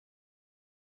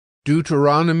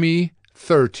Deuteronomy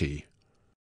 30.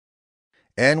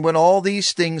 And when all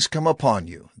these things come upon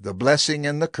you, the blessing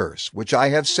and the curse, which I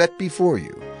have set before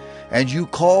you, and you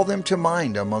call them to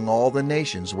mind among all the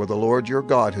nations where the Lord your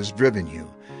God has driven you,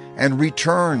 and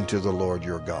return to the Lord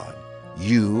your God,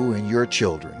 you and your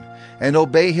children, and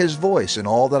obey his voice in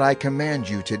all that I command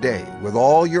you today, with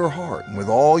all your heart and with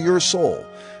all your soul,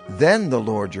 then the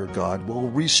Lord your God will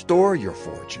restore your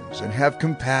fortunes and have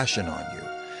compassion on you.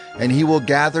 And he will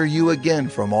gather you again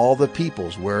from all the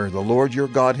peoples where the Lord your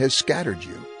God has scattered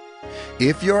you.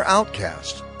 If your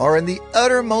outcasts are in the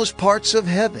uttermost parts of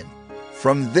heaven,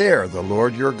 from there the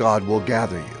Lord your God will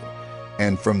gather you,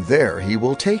 and from there he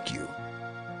will take you.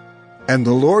 And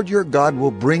the Lord your God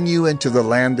will bring you into the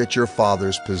land that your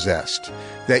fathers possessed,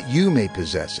 that you may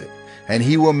possess it, and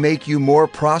he will make you more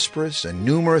prosperous and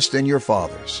numerous than your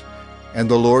fathers. And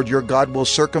the Lord your God will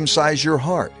circumcise your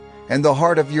heart and the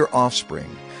heart of your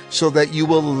offspring, so that you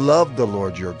will love the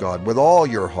Lord your God with all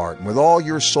your heart and with all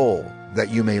your soul, that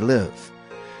you may live.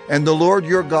 And the Lord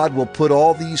your God will put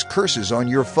all these curses on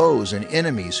your foes and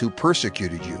enemies who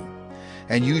persecuted you.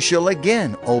 And you shall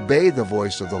again obey the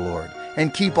voice of the Lord,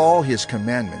 and keep all his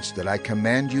commandments that I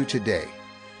command you today.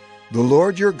 The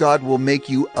Lord your God will make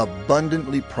you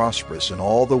abundantly prosperous in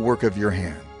all the work of your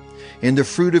hand, in the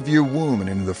fruit of your womb, and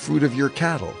in the fruit of your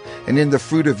cattle, and in the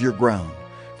fruit of your ground.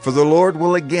 For the Lord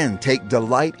will again take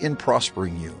delight in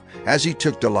prospering you, as he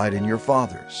took delight in your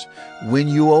fathers, when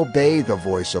you obey the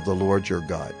voice of the Lord your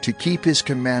God, to keep his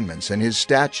commandments and his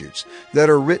statutes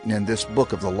that are written in this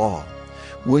book of the law.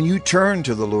 When you turn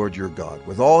to the Lord your God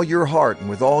with all your heart and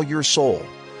with all your soul.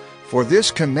 For this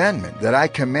commandment that I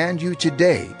command you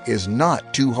today is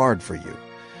not too hard for you,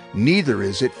 neither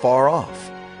is it far off.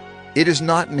 It is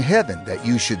not in heaven that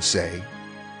you should say,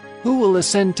 "Who will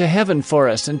ascend to heaven for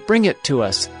us and bring it to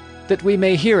us, that we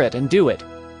may hear it and do it?"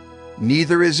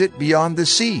 Neither is it beyond the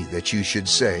sea that you should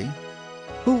say,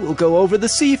 "Who will go over the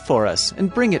sea for us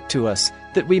and bring it to us,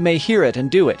 that we may hear it and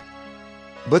do it?"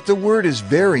 But the word is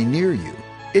very near you.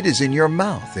 It is in your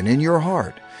mouth and in your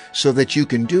heart, so that you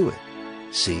can do it.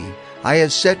 See, I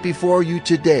have set before you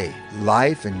today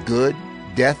life and good,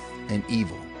 death and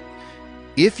evil.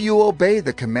 If you obey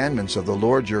the commandments of the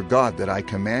Lord your God that I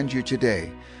command you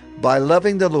today, by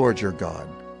loving the Lord your God,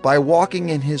 by walking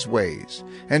in his ways,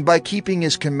 and by keeping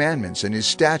his commandments and his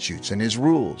statutes and his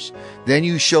rules, then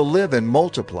you shall live and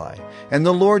multiply, and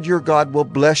the Lord your God will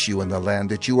bless you in the land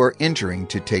that you are entering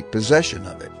to take possession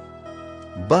of it.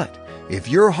 But if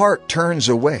your heart turns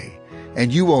away,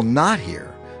 and you will not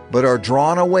hear, but are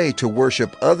drawn away to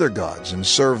worship other gods and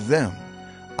serve them,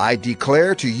 I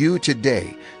declare to you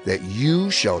today that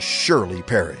you shall surely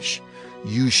perish.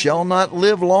 You shall not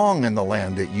live long in the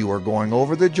land that you are going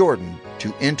over the Jordan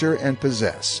to enter and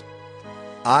possess.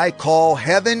 I call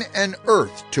heaven and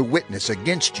earth to witness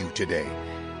against you today,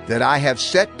 that I have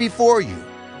set before you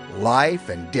life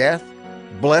and death,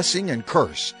 blessing and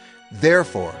curse.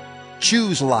 Therefore,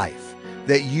 choose life,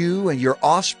 that you and your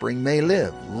offspring may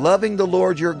live, loving the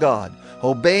Lord your God,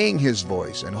 obeying his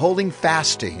voice, and holding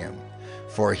fast to him.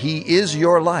 For he is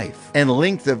your life and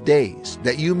length of days,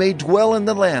 that you may dwell in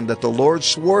the land that the Lord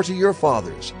swore to your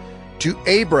fathers, to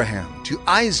Abraham, to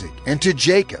Isaac, and to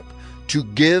Jacob, to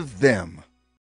give them.